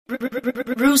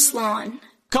Ruslan.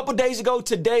 Couple days ago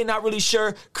today, not really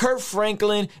sure, Kirk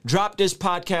Franklin dropped this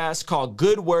podcast called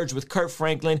Good Words with Kirk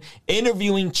Franklin,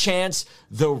 interviewing Chance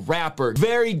the Rapper.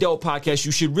 Very dope podcast.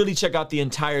 You should really check out the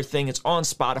entire thing. It's on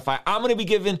Spotify. I'm going to be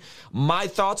giving my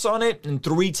thoughts on it and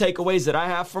 3 takeaways that I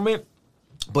have from it.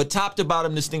 But top to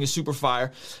bottom, this thing is super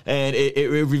fire, and it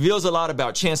reveals a lot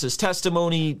about Chance's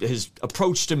testimony, his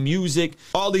approach to music,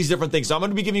 all these different things. So I'm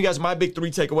going to be giving you guys my big 3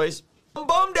 takeaways. I'm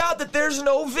bummed out that there's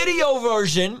no video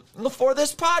version for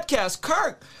this podcast.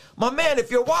 Kirk, my man,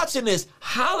 if you're watching this,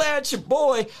 holla at your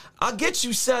boy. I'll get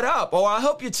you set up, or I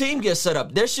hope your team gets set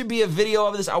up. There should be a video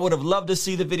of this. I would have loved to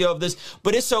see the video of this,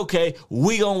 but it's okay.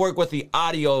 We gonna work with the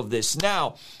audio of this.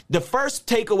 Now, the first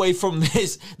takeaway from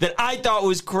this that I thought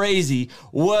was crazy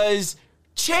was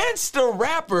Chance the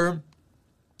Rapper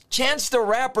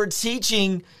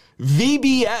teaching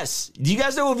VBS. Do you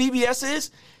guys know what VBS is?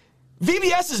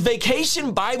 VBS is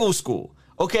Vacation Bible School,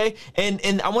 okay?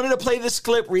 And I wanted to play this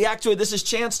clip, react to it. This is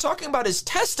Chance talking about his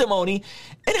testimony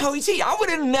and how he teaches. I would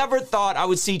have never thought I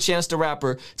would see Chance the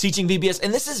Rapper teaching VBS,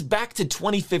 and this is back to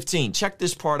 2015. Check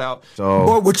this part out. So,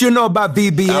 boy, what you know about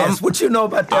VBS? What you know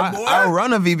about that, boy? I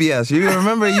run a VBS. You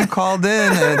remember you called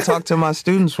in and talked to my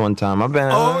students one time. I've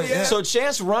been. Yeah. So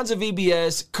Chance runs a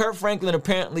VBS. Kirk Franklin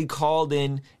apparently called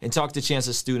in and talked to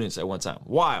Chance's students at one time.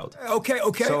 Wild. Okay.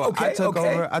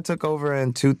 I took over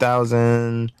in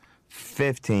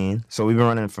 2015. So we've been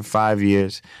running it for 5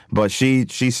 years. But she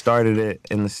started it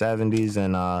in the 70s,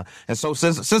 and so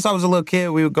since I was a little kid,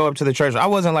 we would go up to the church. I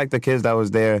wasn't like the kids that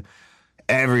was there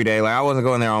every day. Like, I wasn't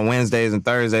going there on Wednesdays and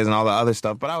Thursdays and all the other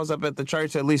stuff, but I was up at the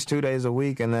church at least 2 days a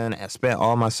week, and then I spent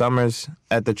all my summers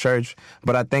at the church.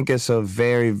 But I think it's a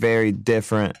very, very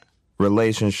different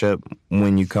relationship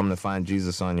when you come to find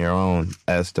Jesus on your own,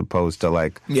 as opposed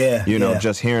to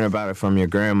just hearing about it from your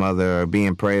grandmother or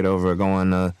being prayed over or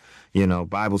going to,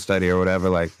 Bible study or whatever.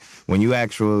 Like, when he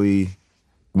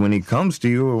comes to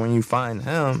you or when you find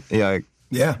him,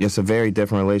 it's a very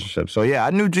different relationship. So I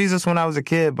knew Jesus when I was a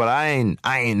kid, but I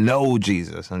ain't know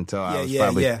Jesus until I was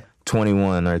probably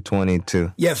 21 or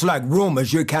 22. Yeah, it's like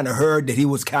rumors. You kind of heard that he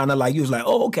was kind of like, you was like,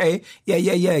 oh, okay. Yeah. I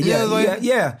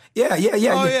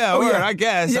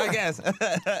guess.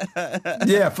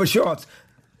 Yeah, for sure.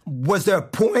 Was there a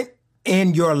point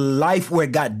in your life where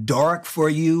it got dark for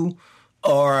you,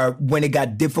 or when it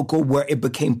got difficult where it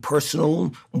became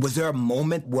personal? Was there a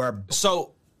moment where...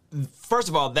 So, first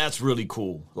of all, that's really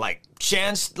cool. Like,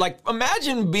 Chance,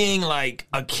 imagine being like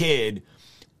a kid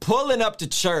pulling up to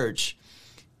church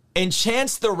and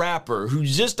Chance the Rapper,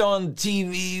 who's just on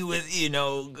TV with,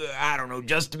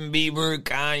 Justin Bieber,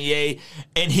 Kanye,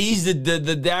 and he's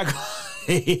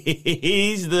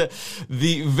he's the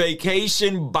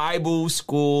Vacation Bible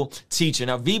School teacher.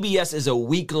 Now, VBS is a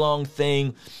week-long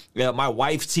thing. My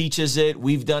wife teaches it.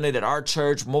 We've done it at our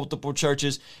church, multiple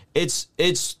churches. It's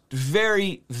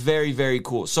very, very, very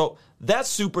cool. So that's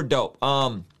super dope.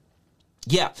 Now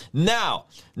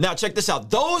check this out.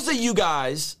 Those of you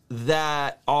guys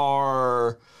that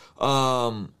are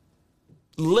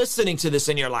listening to this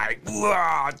and you're like,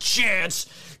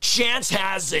 Chance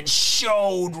hasn't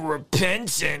showed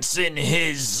repentance in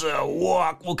his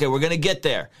walk. Okay, we're going to get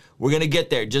there.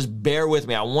 Just bear with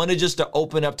me. I wanted just to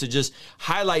open up to just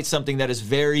highlight something that is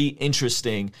very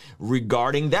interesting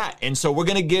regarding that. And so we're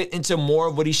going to get into more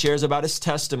of what he shares about his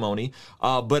testimony.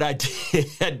 But I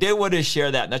did want to share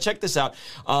that. Now, check this out.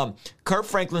 Kirk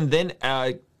Franklin then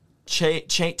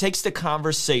takes the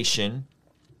conversation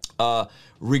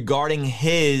regarding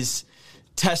his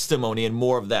testimony and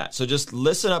more of that. So just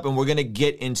listen up, and we're going to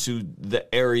get into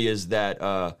the areas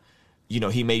that,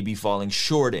 he may be falling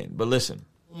short in. But listen.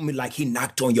 Like he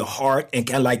knocked on your heart and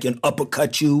kind of like an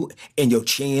uppercut you in your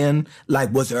chin?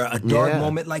 Like, was there a dark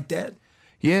moment like that?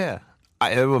 Yeah,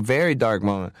 it was a very dark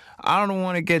moment. I don't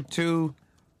want to get too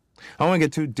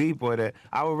deep with it.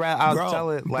 I'll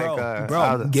tell it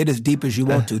like... get as deep as you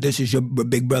want to. This is your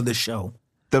big brother show.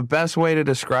 The best way to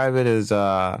describe it is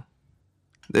there's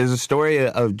a story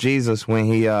of Jesus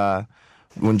when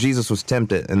Jesus was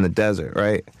tempted in the desert,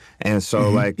 right? And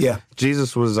so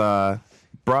Jesus was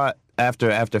brought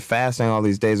after fasting all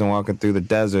these days and walking through the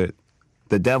desert.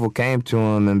 The devil came to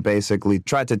him and basically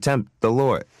tried to tempt the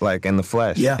Lord, like in the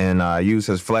flesh, and use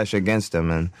his flesh against him,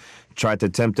 and tried to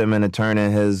tempt him into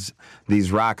turning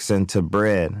these rocks into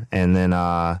bread. And then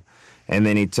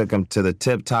he took him to the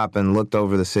tip top and looked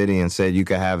over the city and said, "You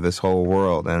could have this whole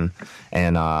world." And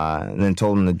then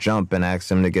told him to jump and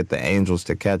asked him to get the angels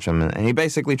to catch him. And he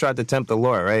basically tried to tempt the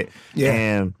Lord, right? Yeah.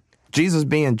 And Jesus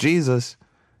being Jesus,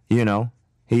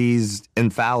 he's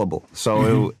infallible.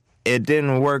 So it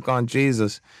didn't work on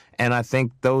Jesus. And I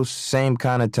think those same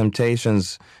kind of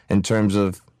temptations in terms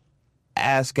of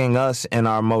asking us in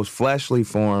our most fleshly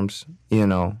forms, you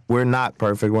know, we're not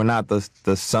perfect. We're not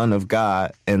the Son of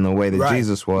God in the way that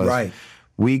Jesus was. Right.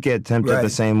 We get tempted the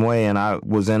same way. And I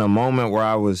was in a moment where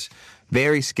I was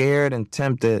very scared and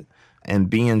tempted and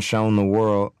being shown the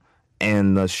world.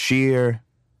 And the sheer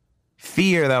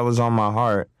fear that was on my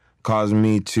heart caused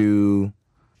me to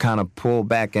kind of pull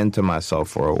back into myself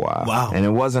for a while. Wow. And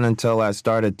it wasn't until I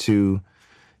started to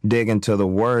dig into the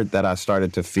word that I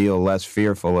started to feel less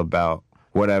fearful about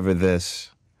whatever this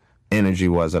energy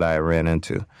was that I ran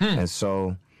into. And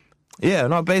so, yeah,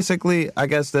 no, basically, I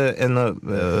guess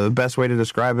the best way to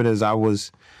describe it is I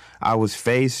was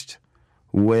faced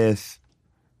with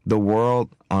the world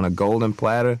on a golden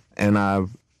platter, and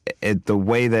the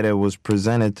way that it was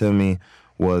presented to me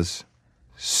was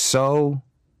so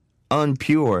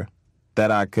unpure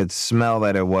that I could smell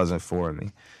that it wasn't for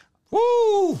me.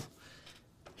 Woo!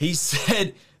 He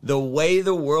said the way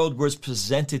the world was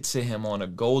presented to him on a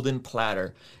golden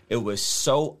platter, it was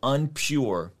so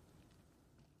unpure.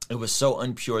 It was so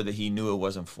unpure that he knew it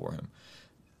wasn't for him.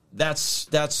 That's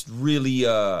really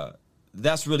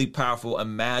powerful.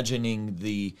 Imagining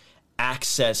the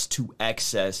access to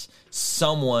excess,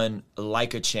 someone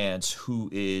like a Chance who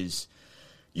is,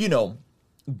 you know,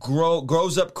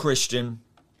 grows up Christian,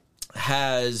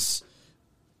 has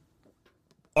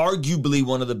arguably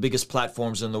one of the biggest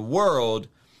platforms in the world,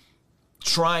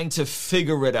 trying to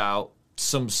figure it out.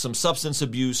 Some substance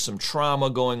abuse, some trauma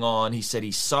going on. He said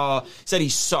he saw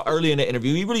early in the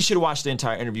interview. He really should have watched the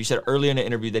entire interview. He said earlier in the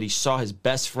interview that he saw his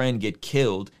best friend get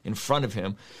killed in front of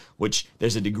him, which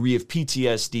there's a degree of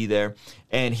PTSD there.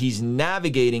 And he's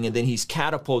navigating, and then he's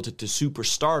catapulted to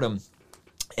superstardom,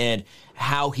 and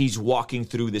how he's walking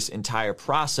through this entire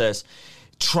process,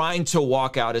 trying to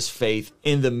walk out his faith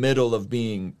in the middle of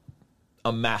being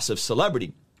a massive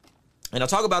celebrity. And I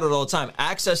talk about it all the time.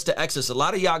 Access to excess. A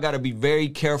lot of y'all got to be very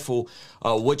careful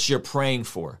what you're praying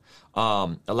for.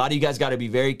 A lot of you guys got to be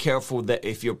very careful that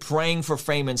if you're praying for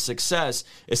fame and success,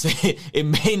 it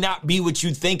may not be what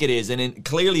you think it is. And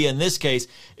clearly in this case,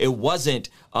 it wasn't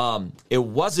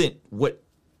what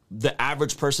the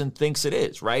average person thinks it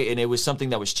is, right? And it was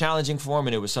something that was challenging for him,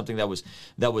 and it was something that was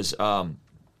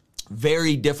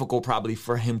very difficult probably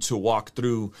for him to walk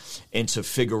through and to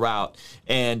figure out.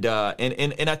 And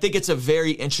I think it's a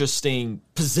very interesting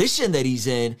position that he's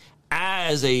in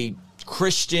as a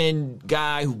Christian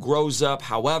guy who grows up.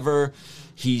 However,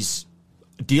 he's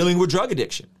dealing with drug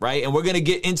addiction, right? And we're going to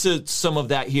get into some of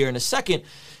that here in a second.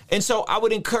 And so I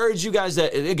would encourage you guys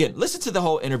that, again, listen to the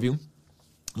whole interview.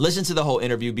 Listen to the whole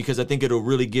interview, because I think it'll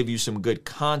really give you some good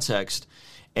context.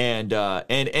 And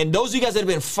those of you guys that have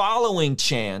been following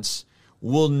Chance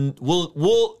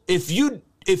will if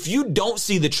you don't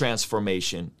see the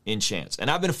transformation in Chance,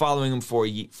 and I've been following him for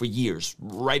years,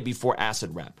 right before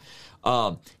Acid Rap,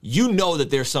 you know that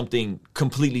there's something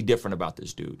completely different about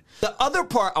this dude. The other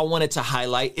part I wanted to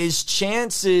highlight is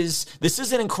Chance's, this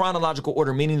isn't in chronological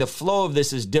order, meaning the flow of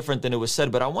this is different than it was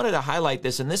said, but I wanted to highlight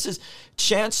this, and this is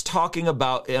Chance talking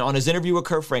about, on his interview with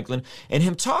Kirk Franklin, and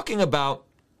him talking about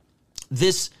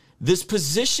this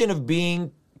position of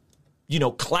being, you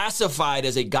know, classified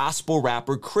as a gospel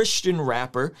rapper, Christian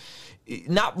rapper,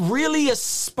 not really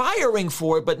aspiring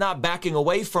for it, but not backing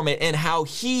away from it, and how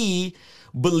he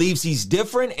believes he's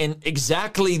different, and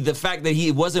exactly the fact that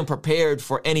he wasn't prepared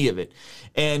for any of it,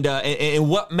 and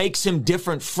what makes him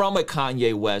different from a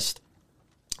Kanye West.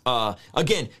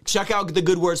 Again, check out the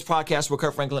Good Words podcast with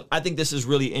Kirk Franklin. I think this is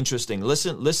really interesting.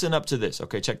 Listen up to this.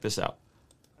 Okay, check this out.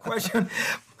 Question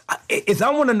is,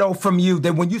 I want to know from you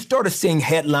that when you started seeing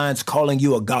headlines calling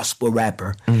you a gospel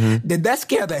rapper, did that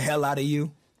scare the hell out of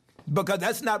you? Because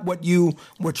that's not what you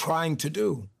were trying to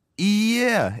do.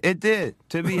 Yeah, it did.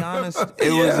 To be honest,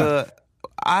 it was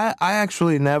I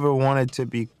actually never wanted to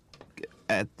be,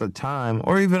 at the time,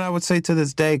 or even I would say to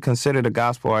this day, considered a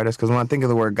gospel artist. Because when I think of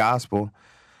the word gospel,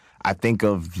 I think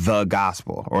of the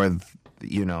gospel, or,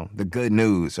 you know, the good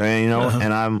news, or, you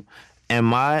know, and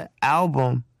my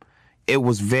album, it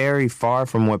was very far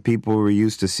from what people were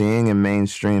used to seeing in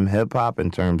mainstream hip hop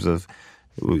in terms of,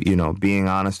 you know, being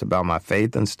honest about my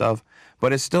faith and stuff.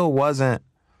 But it still wasn't,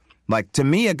 like, to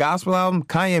me, a gospel album.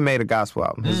 Kanye made a gospel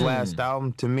album. His last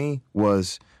album, to me,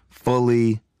 was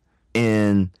fully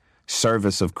in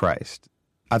service of Christ.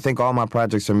 I think all my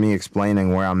projects are me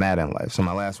explaining where I'm at in life. So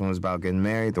my last one was about getting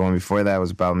married. The one before that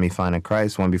was about me finding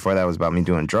Christ. The one before that was about me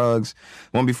doing drugs.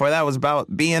 The one before that was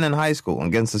about being in high school and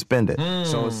getting suspended.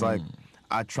 So it's like,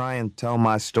 I try and tell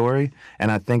my story,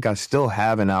 and I think I still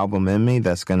have an album in me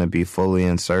that's going to be fully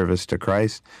in service to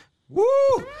Christ.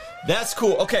 Woo! That's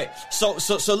cool. Okay, so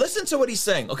listen to what he's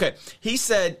saying. Okay, he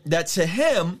said that to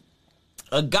him,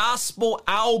 a gospel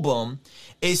album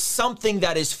is something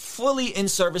that is fully in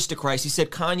service to Christ. He said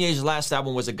Kanye's last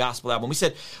album was a gospel album. He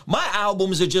said, my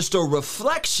albums are just a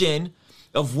reflection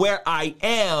of where I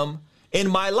am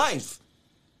in my life.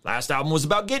 Last album was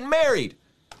about getting married.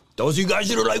 Those of you guys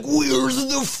that are like, where's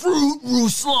the fruit,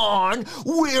 Ruslan?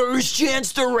 Where's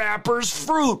Chance the Rapper's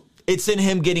fruit? It's in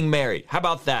him getting married. How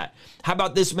about that? How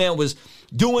about this man was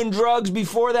doing drugs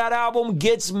before that album,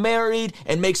 gets married,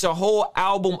 and makes a whole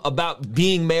album about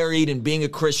being married and being a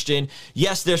Christian.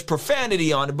 Yes, there's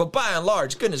profanity on it, but by and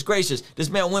large, goodness gracious, this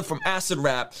man went from acid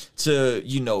rap to,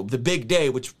 The Big Day,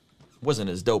 which wasn't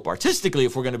as dope artistically,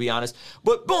 if we're going to be honest.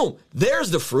 But boom, there's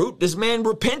the fruit. This man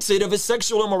repented of his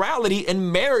sexual immorality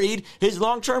and married his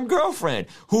long-term girlfriend,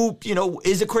 who,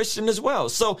 is a Christian as well.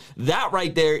 So that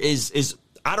right there is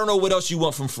I don't know what else you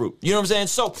want from fruit. You know what I'm saying?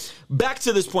 So back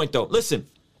to this point, though. Listen,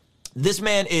 this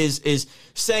man is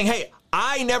saying, hey,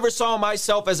 I never saw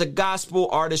myself as a gospel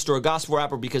artist or a gospel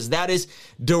rapper because that is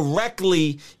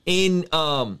directly in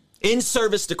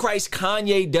service to Christ.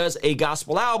 Kanye does a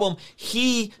gospel album.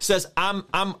 He says, I'm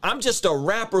just a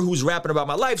rapper who's rapping about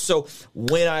my life. So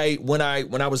when I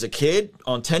was a kid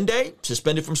on 10-day,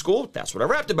 suspended from school, that's what I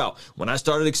rapped about. When I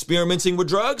started experimenting with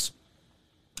drugs,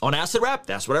 on acid rap,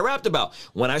 that's what I rapped about.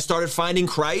 When I started finding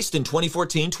Christ in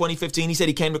 2014, 2015, he said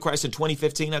he came to Christ in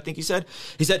 2015, I think he said,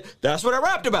 that's what I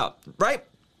rapped about, right?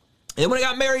 And when I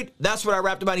got married, that's what I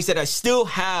rapped about. He said, I still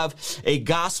have a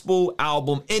gospel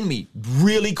album in me.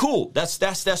 Really cool. That's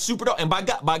super dope. And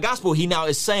by gospel, he now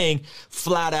is saying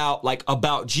flat out like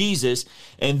about Jesus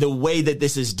and the way that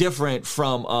this is different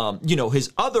from,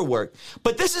 his other work.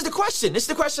 But this is the question. This is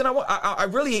the question I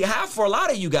really have for a lot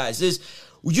of you guys is,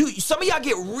 some of y'all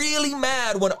get really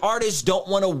mad when artists don't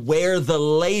want to wear the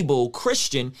label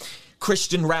Christian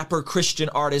rapper, Christian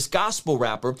artist, gospel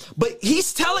rapper. But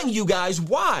he's telling you guys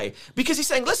why. Because he's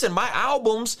saying, listen, my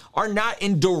albums are not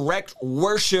in direct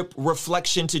worship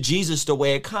reflection to Jesus the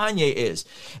way a Kanye is.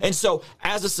 And so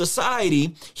as a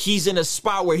society, he's in a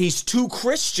spot where he's too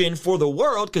Christian for the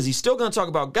world because he's still going to talk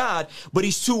about God, but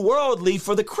he's too worldly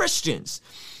for the Christians.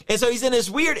 And so he's in this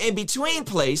weird in-between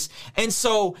place. And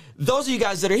so those of you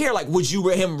guys that are here, like, would you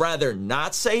him rather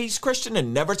not say he's Christian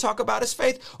and never talk about his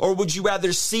faith? Or would you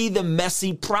rather see the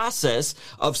messy process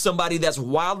of somebody that's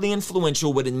wildly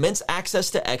influential with immense access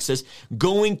to excess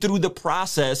going through the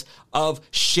process of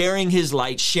sharing his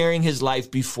light, sharing his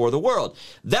life before the world?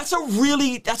 That's a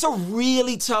really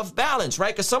tough balance,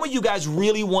 right? Because some of you guys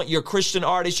really want your Christian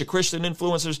artists, your Christian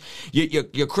influencers,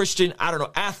 your Christian,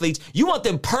 athletes. You want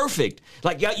them perfect.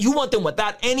 Like, you want them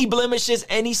without any blemishes,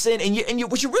 any sin.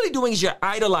 And what you're really doing is you're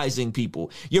idolizing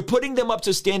people. You're putting them up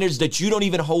to standards that you don't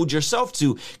even hold yourself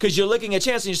to because you're looking at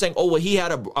Chance and you're saying, oh, well, he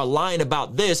had a line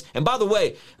about this. And by the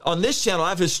way, on this channel,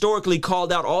 I've historically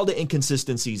called out all the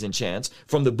inconsistencies in Chance,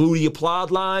 from the booty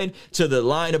applaud line to the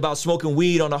line about smoking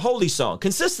weed on a holy song.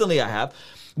 Consistently, I have.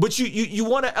 But you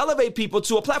want to elevate people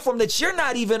to a platform that you're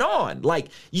not even on. Like,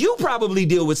 you probably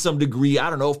deal with some degree,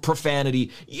 of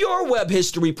profanity. Your web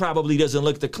history probably doesn't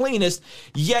look the cleanest,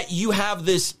 yet you have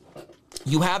this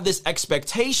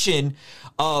expectation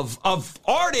of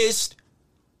artist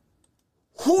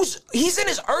he's in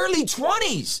his early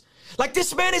 20s. Like,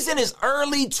 this man is in his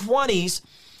early 20s,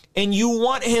 and you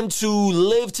want him to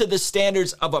live to the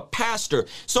standards of a pastor.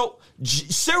 So,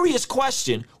 serious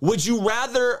question. Would you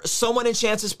rather someone in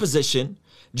Chance's position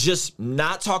just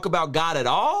not talk about God at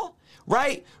all,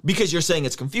 right? Because you're saying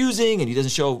it's confusing and he doesn't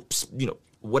show,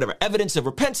 whatever evidence of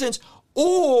repentance,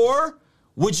 or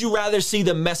would you rather see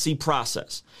the messy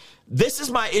process? This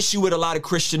is my issue with a lot of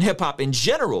Christian hip hop in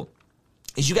general,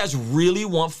 is you guys really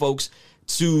want folks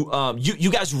to,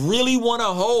 you guys really want to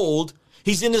hold.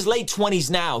 He's in his late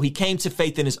 20s now. He came to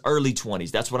faith in his early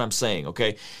 20s. That's what I'm saying,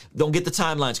 okay? Don't get the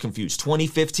timelines confused.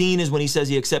 2015 is when he says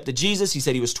he accepted Jesus. He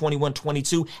said he was 21,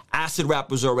 22. Acid rap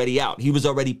was already out. He was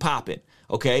already popping,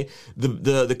 okay?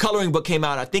 The Coloring Book came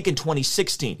out, I think, in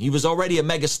 2016. He was already a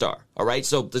megastar, all right?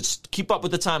 So let's keep up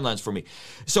with the timelines for me.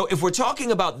 So if we're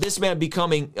talking about this man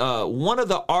becoming one of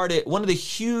the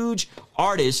huge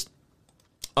artists,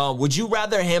 would you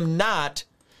rather him not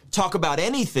talk about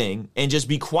anything and just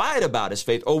be quiet about his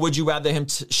faith? Or would you rather him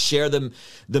share the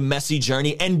messy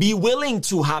journey and be willing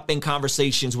to hop in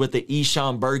conversations with the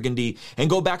Eshon Burgundy and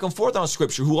go back and forth on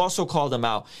scripture, who also called him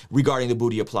out regarding the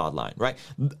booty applaud line, right?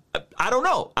 I don't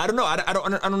know. I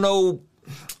don't know.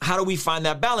 How do we find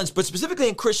that balance? But specifically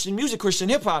in Christian music, Christian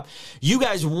hip hop, you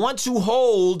guys want to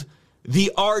hold the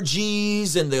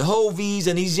RGs and the Hovies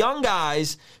and these young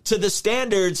guys to the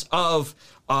standards of,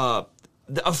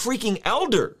 a freaking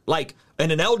elder. Like,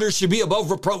 and an elder should be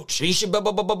above reproach. He should blah,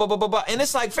 blah, blah, blah, blah, blah, blah. And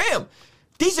it's like, fam,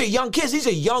 these are young kids. These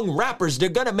are young rappers. They're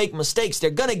going to make mistakes. They're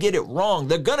going to get it wrong.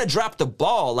 They're going to drop the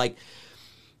ball. Like,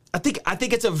 I think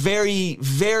it's a very,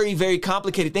 very, very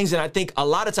complicated thing. And I think a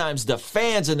lot of times the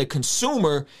fans and the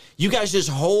consumer, you guys just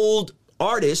hold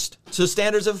artists to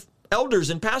standards of elders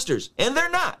and pastors. And they're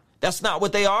not. That's not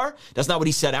what they are. That's not what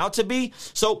he set out to be.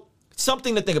 So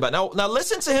something to think about. Now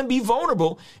listen to him be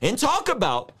vulnerable and talk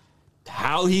about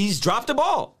how he's dropped the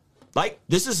ball. Like,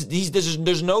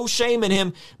 there's no shame in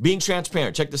him being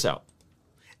transparent. Check this out.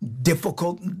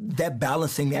 Difficult that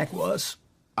balancing act was?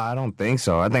 I don't think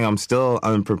so. I think I'm still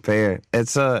unprepared.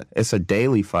 It's a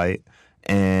daily fight,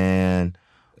 and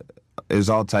there's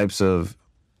all types of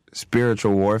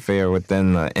spiritual warfare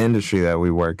within the industry that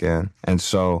we work in. And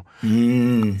so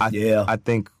I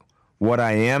think what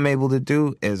I am able to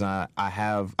do is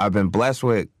I've been blessed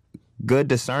with good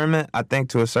discernment, I think,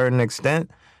 to a certain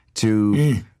extent,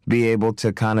 to be able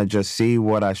to kind of just see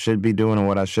what I should be doing and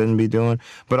what I shouldn't be doing.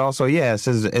 But also,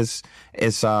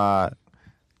 it's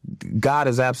God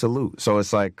is absolute. So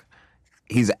it's like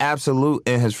he's absolute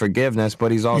in his forgiveness,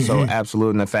 but he's also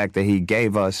absolute in the fact that he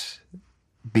gave us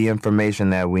the information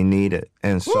that we needed.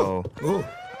 And so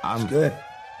I'm good.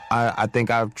 I think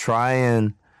I'm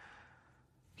trying,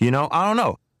 I don't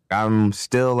know. I'm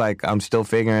still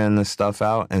figuring this stuff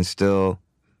out and still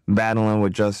battling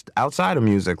with just outside of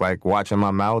music, like watching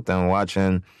my mouth and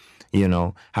watching,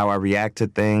 how I react to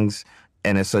things.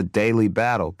 And it's a daily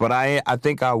battle. But I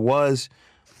think I was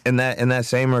in that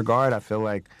same regard. I feel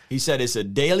like he said it's a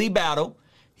daily battle.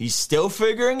 He's still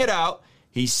figuring it out.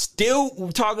 He's still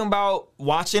talking about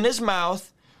watching his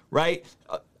mouth, right?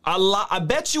 I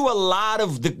bet you a lot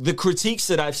of the critiques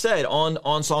that I've said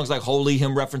on songs like Holy,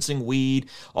 him referencing weed,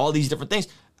 all these different things,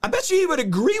 I bet you he would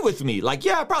agree with me. Like,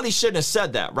 yeah, I probably shouldn't have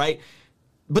said that, right?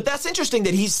 But that's interesting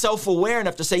that he's self-aware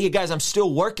enough to say, yeah, guys, I'm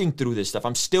still working through this stuff.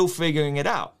 I'm still figuring it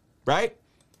out, right?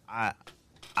 I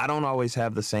don't always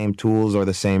have the same tools or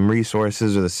the same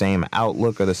resources or the same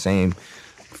outlook or the same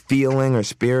feeling or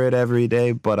spirit every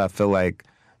day, but I feel like,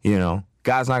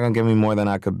 God's not going to give me more than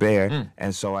I could bear.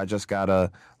 And so I just got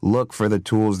to look for the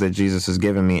tools that Jesus has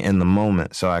given me in the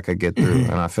moment so I could get through.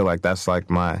 And I feel like that's like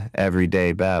my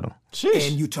everyday battle. Sheesh.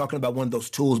 And you talking about one of those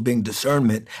tools being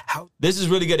discernment. This is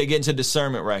really good to get into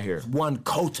discernment right here. One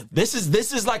cultivate. This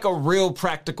is like a real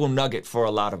practical nugget for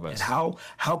a lot of us. How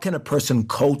can a person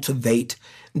cultivate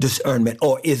discernment,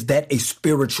 or is that a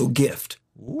spiritual gift?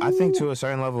 I think to a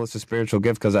certain level it's a spiritual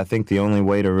gift, because I think the only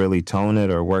way to really tone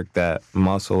it or work that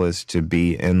muscle is to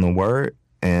be in the Word.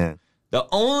 And the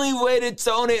only way to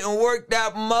tone it and work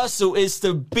that muscle is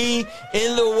to be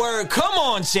in the Word. Come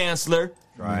on, Chancellor.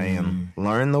 Try and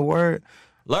learn the Word.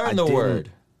 Learn the Word.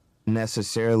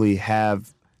 Necessarily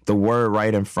have the Word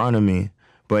right in front of me,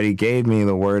 but he gave me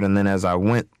the Word, and then as I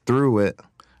went through it,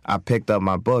 I picked up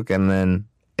my book, and then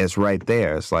it's right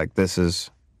there. It's like, this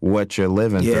is what you're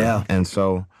living through. And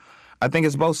so I think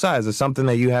it's both sides. It's something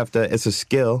that it's a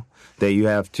skill that you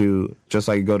have to, just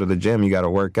like you go to the gym, you got to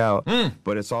work out.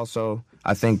 But it's also,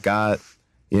 I think God,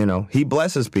 he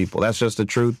blesses people. That's just a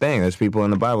true thing. There's people in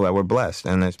the Bible that were blessed.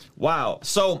 And wow.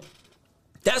 So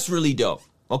that's really dope.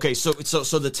 Okay, so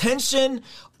the tension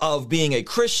of being a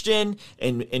Christian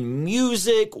and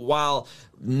music while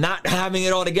not having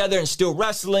it all together and still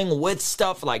wrestling with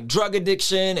stuff like drug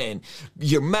addiction and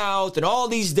your mouth and all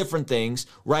these different things,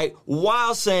 right?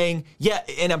 While saying, yeah,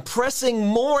 and I'm pressing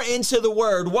more into the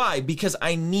Word. Why? Because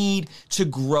I need to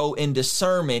grow in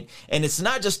discernment. And it's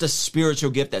not just a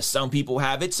spiritual gift that some people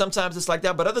have. Sometimes it's like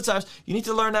that, but other times you need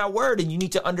to learn that Word and you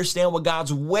need to understand what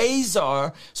God's ways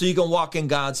are so you can walk in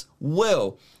God's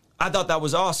will. I thought that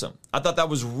was awesome. I thought that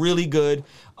was really good.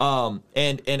 And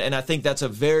I think that's a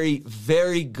very,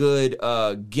 very good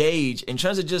gauge in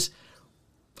terms of just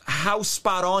how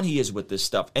spot on he is with this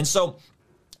stuff. And so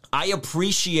I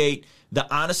appreciate the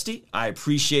honesty. I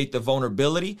appreciate the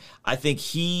vulnerability. I think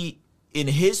he, in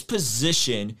his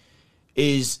position,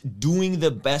 is doing the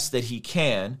best that he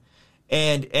can.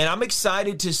 And I'm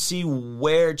excited to see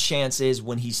where Chance is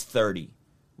when he's 30,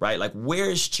 right? Like,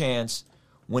 where is Chance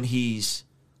when he's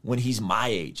my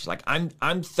age? Like,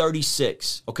 I'm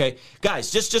 36. Okay,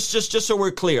 guys, just so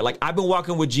we're clear, like, I've been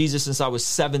walking with Jesus since I was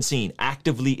 17,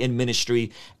 actively in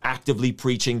ministry, actively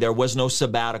preaching. There was no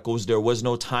sabbaticals, there was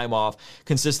no time off,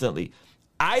 consistently.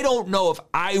 I don't know if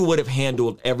I would have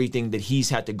handled everything that he's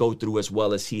had to go through as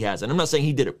well as he has. And I'm not saying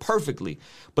he did it perfectly,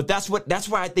 but that's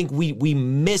why I think we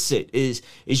miss it is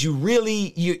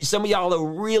some of y'all are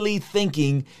really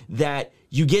thinking that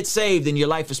you get saved and your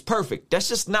life is perfect. That's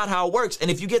just not how it works.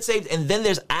 And if you get saved and then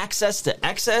there's access to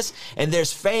excess and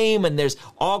there's fame and there's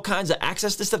all kinds of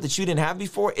access to stuff that you didn't have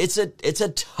before, it's a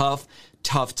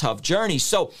tough journey.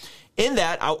 So in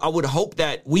that, I would hope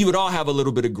that we would all have a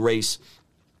little bit of grace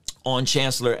on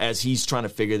Chancellor as he's trying to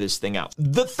figure this thing out.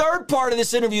 The third part of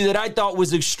this interview that I thought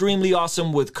was extremely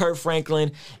awesome with Kirk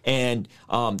Franklin and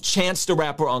Chance the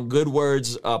Rapper on Good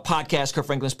Words podcast, Kirk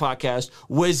Franklin's podcast,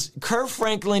 was Kirk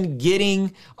Franklin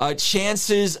getting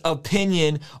Chance's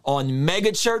opinion on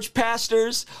mega church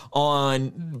pastors,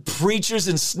 on preachers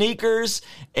and sneakers,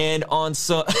 and on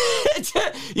some...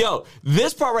 Yo,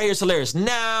 this part right here is hilarious.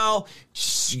 Now,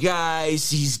 guys,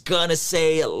 he's gonna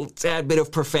say a tad bit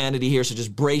of profanity here, so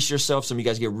just brace yourself. Some of you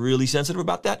guys get really sensitive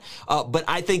about that. But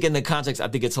I think in the context, I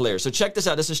think it's hilarious. So check this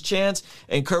out. This is Chance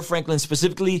and Kirk Franklin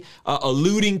specifically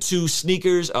alluding to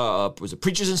sneakers, was it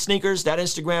Preachers and Sneakers, that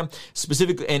Instagram,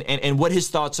 specifically, and what his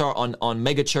thoughts are on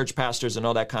mega church pastors and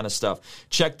all that kind of stuff.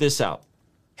 Check this out.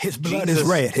 His blood is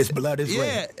red. His blood is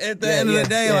red. Yeah, at the end of the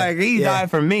day, like, he died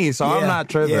for me, so I'm not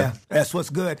tripping. Yeah, that's what's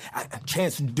good.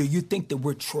 Chance, do you think that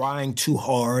we're trying too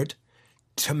hard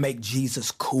to make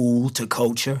Jesus cool to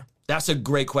culture? That's a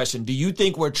great question. Do you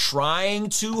think we're trying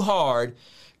too hard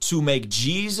to make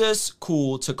Jesus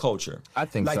cool to culture? I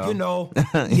think so. Like, you know,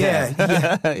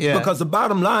 yeah. Because the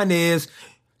bottom line is,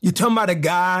 you're talking about a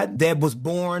guy that was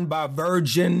born by a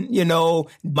virgin, you know,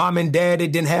 mom and daddy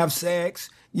didn't have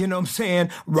sex. You know what I'm saying?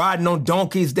 Riding on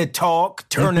donkeys that talk,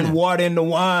 turning water into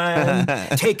wine,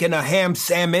 taking a ham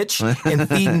sandwich and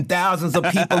feeding thousands of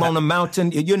people on a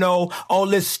mountain. You know, all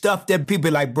this stuff that people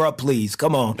are like, bro, please,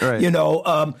 come on. Right. You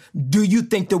know, do you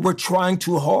think that we're trying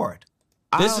too hard?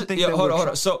 Hold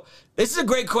on. So this is a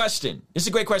great question. This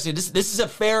is a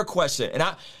fair question. And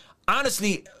I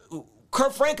honestly,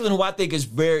 Kirk Franklin, who I think is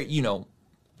very, you know,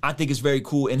 I think is very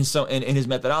cool in his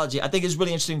methodology. I think it's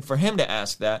really interesting for him to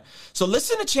ask that. So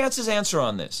listen to Chance's answer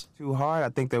on this. Too hard. I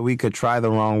think that we could try the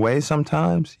wrong way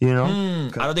sometimes, you know?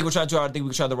 I don't think we're trying too hard. I think we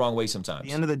could try the wrong way sometimes. At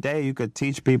the end of the day, you could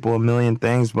teach people a million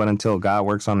things, but until God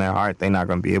works on their heart, they're not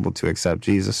going to be able to accept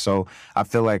Jesus. So I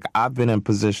feel like I've been in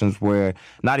positions where,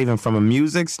 not even from a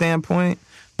music standpoint,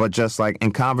 but just like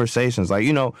in conversations, like,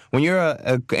 you know, when you're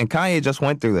and Kanye just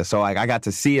went through this, so like I got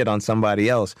to see it on somebody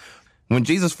else. When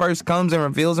Jesus first comes and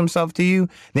reveals himself to you,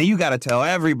 then you got to tell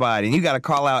everybody, and you got to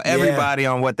call out everybody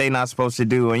on what they're not supposed to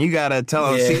do, and you got to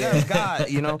tell them, see, that's God,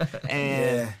 you know?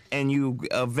 And you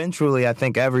eventually, I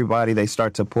think everybody, they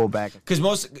start to pull back.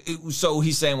 Because so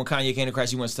he's saying when Kanye came to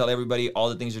Christ, he wants to tell everybody all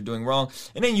the things they're doing wrong.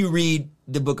 And then you read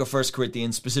the book of 1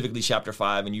 Corinthians, specifically chapter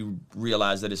 5, and you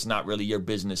realize that it's not really your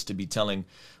business to be telling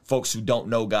folks who don't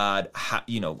know God, how,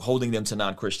 you know, holding them to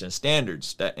non-Christian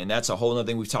standards. And that's a whole other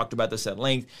thing. We've talked about this at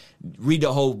length. Read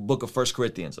the whole book of 1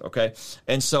 Corinthians, okay?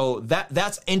 And so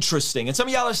that's interesting. And some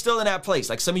of y'all are still in that place.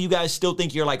 Like, some of you guys still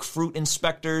think you're like fruit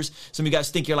inspectors. Some of you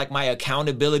guys think you're like my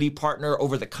accountability partner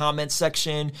over the comment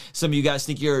section. Some of you guys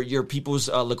think you're people's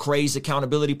Lecrae's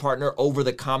accountability partner over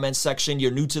the comment section.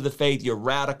 You're new to the faith. You're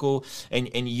radical,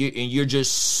 and you're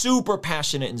just super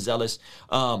passionate and zealous.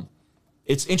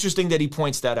 It's interesting that he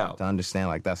points that out. To understand,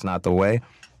 like, that's not the way.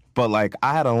 But, like,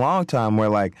 I had a long time where,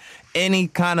 like, any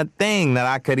kind of thing that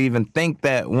I could even think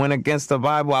that went against the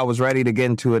Bible, I was ready to get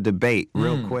into a debate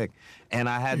real quick. And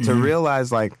I had to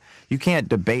realize, like, you can't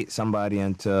debate somebody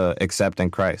into accepting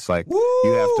Christ. Like,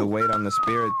 you have to wait on the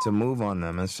Spirit to move on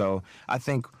them. And so I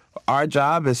think our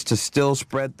job is to still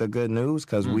spread the good news,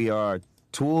 because we are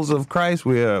tools of Christ.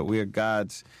 We are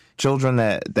God's children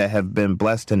that have been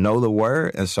blessed to know the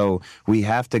word. And so we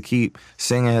have to keep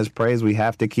singing his praise. We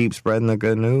have to keep spreading the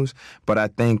good news. But I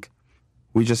think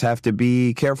we just have to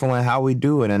be careful in how we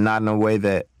do it, and not in a way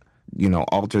that, you know,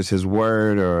 alters his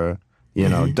word or, you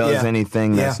know, does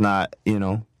anything that's not, you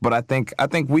know. But I think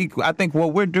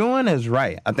what we're doing is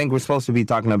right. I think we're supposed to be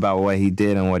talking about what he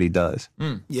did and what he does.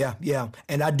 Yeah.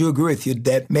 And I do agree with you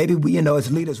that maybe we, you know,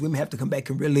 as leaders, we may have to come back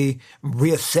and really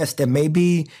reassess that.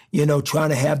 Maybe, you know, trying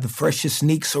to have the freshest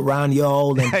sneaks around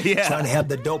y'all and trying to have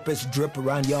the dopest drip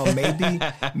around y'all. Maybe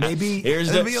it'd be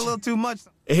a little too much.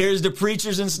 Here's the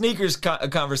Preachers and Sneakers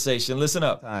conversation. Listen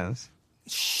up.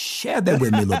 Share that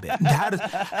with me a little bit. How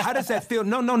does that feel?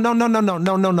 No. Like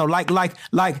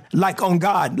on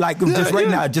God, like just right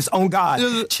now, just on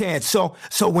God, Chance. So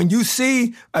when you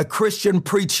see a Christian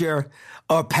preacher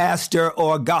or pastor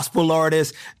or gospel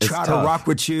artist try to rock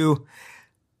with you,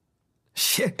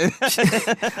 Shit.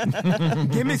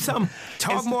 Give me some.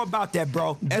 Talk more about that,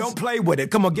 bro. Don't play with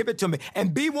it. Come on, give it to me.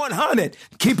 And be 100.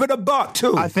 Keep it a buck,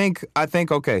 too. I think,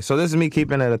 okay, so this is me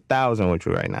keeping it 1,000 with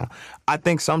you right now. I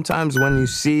think sometimes when you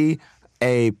see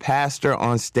a pastor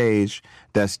on stage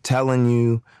that's telling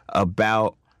you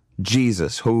about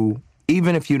Jesus, who,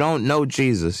 even if you don't know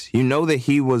Jesus, you know that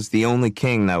he was the only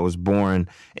king that was born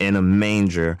in a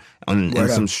manger and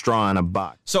some straw in a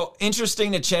box. So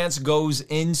interesting that Chance goes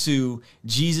into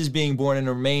Jesus being born in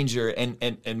a manger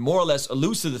and more or less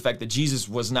alludes to the fact that Jesus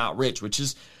was not rich, which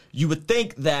is, you would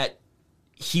think that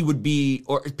he would be,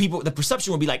 or people, the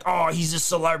perception would be like, oh, he's a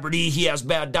celebrity, he has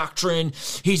bad doctrine,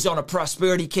 he's on a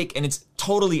prosperity kick, and it's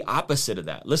totally opposite of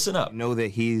that. Listen up. You know that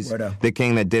he's the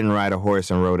king that didn't ride a horse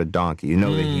and rode a donkey. You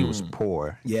know that he was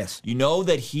poor. Yes. You know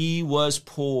that he was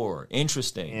poor.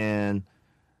 Interesting.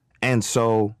 And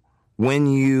so when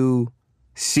you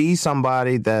see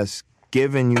somebody that's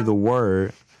giving you the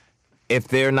word, if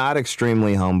they're not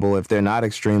extremely humble, if they're not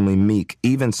extremely meek,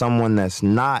 even someone that's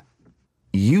not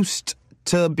used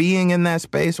to being in that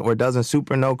space or doesn't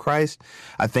super know Christ,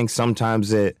 I think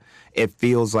sometimes it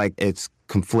feels like it's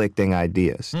conflicting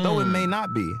ideas. Though it may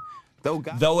not be.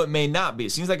 Though it may not be.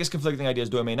 It seems like it's conflicting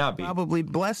ideas, though it may not be. Probably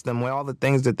bless them with all the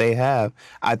things that they have.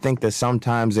 I think that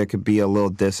sometimes there could be a little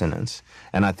dissonance.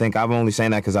 And I think I'm only saying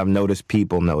that because I've noticed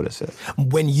people notice it.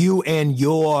 When you and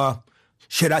your,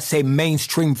 should I say,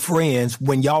 mainstream friends,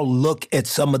 when y'all look at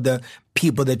some of the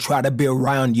people that try to be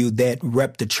around you that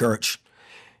rep the church,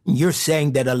 you're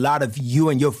saying that a lot of you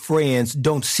and your friends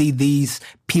don't see these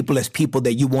people as people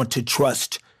that you want to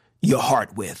trust your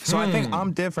heart with. So I think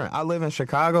I'm different. I live in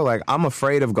Chicago. Like, I'm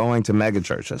afraid of going to mega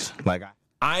churches. Like,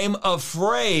 I'm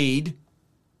afraid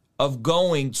of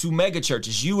going to mega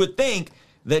churches. You would think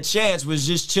that Chance was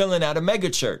just chilling at a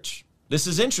mega church. This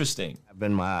is interesting. I've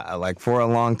been for a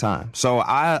long time. So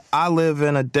I live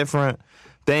in a different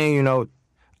thing. You know,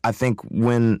 I think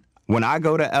when I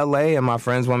go to L.A. and my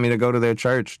friends want me to go to their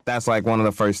church, that's like one of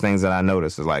the first things that I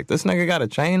notice is like, this nigga got a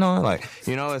chain on? Like,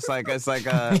 you know,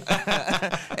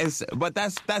 but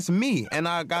that's me. And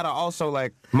I gotta also,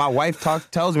 like, my wife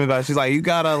tells me about it. She's like, you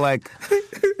gotta, like,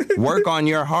 work on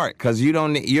your heart because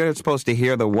you're supposed to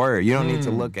hear the word. You don't need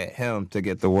to look at him to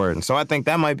get the word. And so I think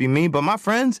that might be me. But my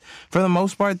friends, for the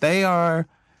most part, they are,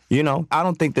 you know, I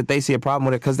don't think that they see a problem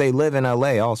with it because they live in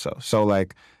L.A. also. So,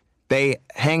 like, they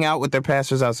hang out with their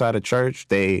pastors outside of church.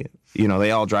 They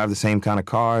all drive the same kind of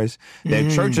cars. Their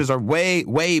churches are way,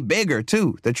 way bigger,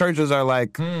 too. The churches are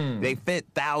like, they fit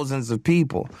thousands of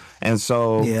people. And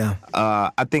so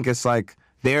I think it's like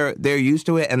they're used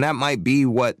to it, and that might be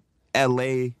what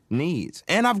L.A. needs.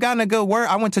 And I've gotten a good word.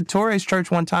 I went to Torres Church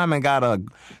one time and got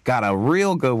a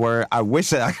real good word. I wish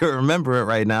that I could remember it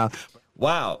right now.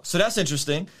 Wow. So that's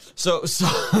interesting. So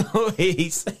he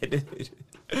said...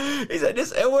 He said,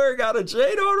 this N-word got a chain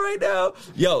on right now.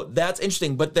 Yo, that's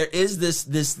interesting. But there is this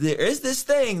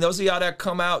thing. Those of y'all that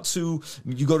come out to,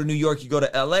 you go to New York, you go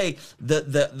to LA,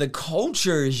 the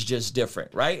culture is just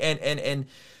different, right? And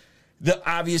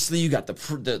obviously you got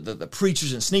the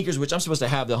Preachers and Sneakers, which I'm supposed to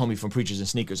have the homie from Preachers and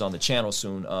Sneakers on the channel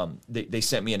soon. They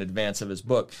sent me in advance of his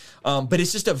book. But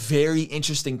it's just a very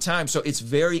interesting time. So it's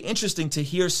very interesting to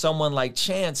hear someone like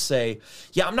Chance say,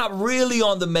 yeah, I'm not really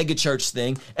on the mega church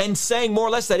thing, and saying more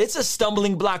or less that it's a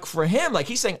stumbling block for him. Like,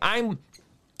 he's saying, I'm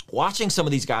watching some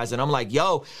of these guys and I'm like,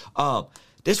 yo,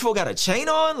 this fool got a chain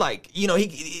on, like, you know,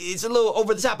 it's a little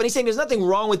over the top. And he's saying there's nothing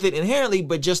wrong with it inherently,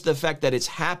 but just the fact that it's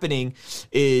happening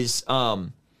is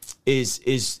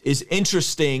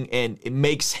interesting, and it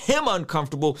makes him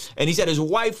uncomfortable. And he said his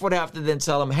wife would have to then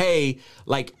tell him, hey,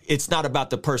 like, it's not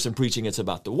about the person preaching, it's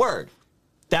about the word.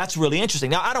 That's really interesting.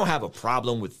 Now, I don't have a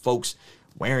problem with folks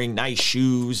wearing nice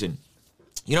shoes and,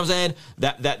 you know what I'm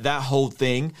saying? That whole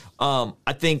thing.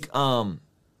 I think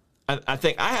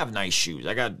I have nice shoes.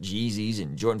 I got Yeezys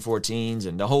and Jordan 14s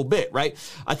and the whole bit, right?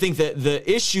 I think that the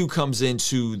issue comes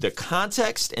into the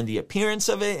context and the appearance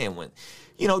of it. And when,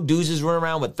 you know, dudes is running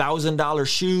around with $1,000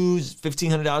 shoes,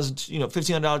 $1,500,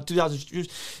 $2,000, 2,000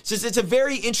 shoes. So it's a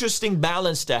very interesting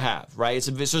balance to have, right?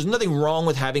 So there's nothing wrong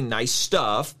with having nice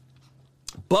stuff,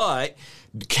 but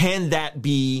can that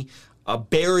be a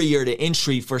barrier to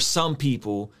entry for some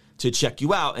people to check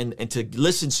you out and to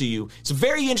listen to you? It's a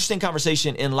very interesting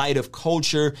conversation in light of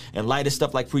culture, in light of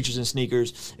stuff like Preachers and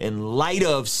Sneakers, in light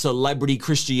of celebrity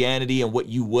Christianity and what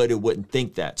you would or wouldn't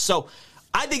think that. So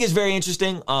I think it's very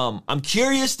interesting. I'm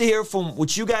curious to hear from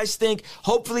what you guys think.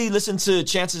 Hopefully listen to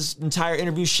Chance's entire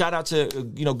interview. Shout out to,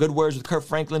 Good Words with Kirk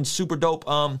Franklin. Super dope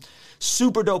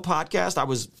podcast. I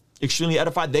was extremely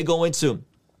edified. They go into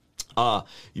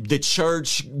the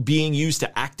church being used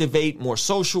to activate more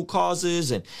social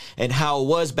causes and how it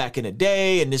was back in the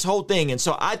day and this whole thing. And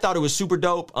so I thought it was super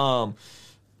dope. I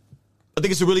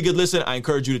think it's a really good listen. I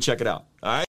encourage you to check it out.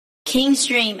 All right.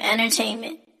 Kingstream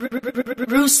Entertainment.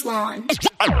 Ruslan.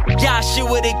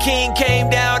 Joshua the King came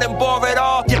down and bore it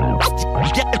all.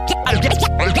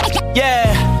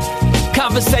 Yeah.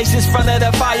 Conversations front of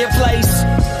the fireplace.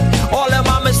 All of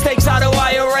my mistakes out of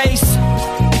I erase.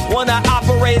 Wanna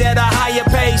operate at a higher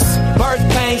pace. Birth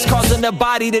pains causing the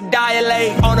body to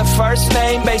dilate. On a first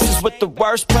name basis with the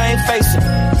worst pain facing.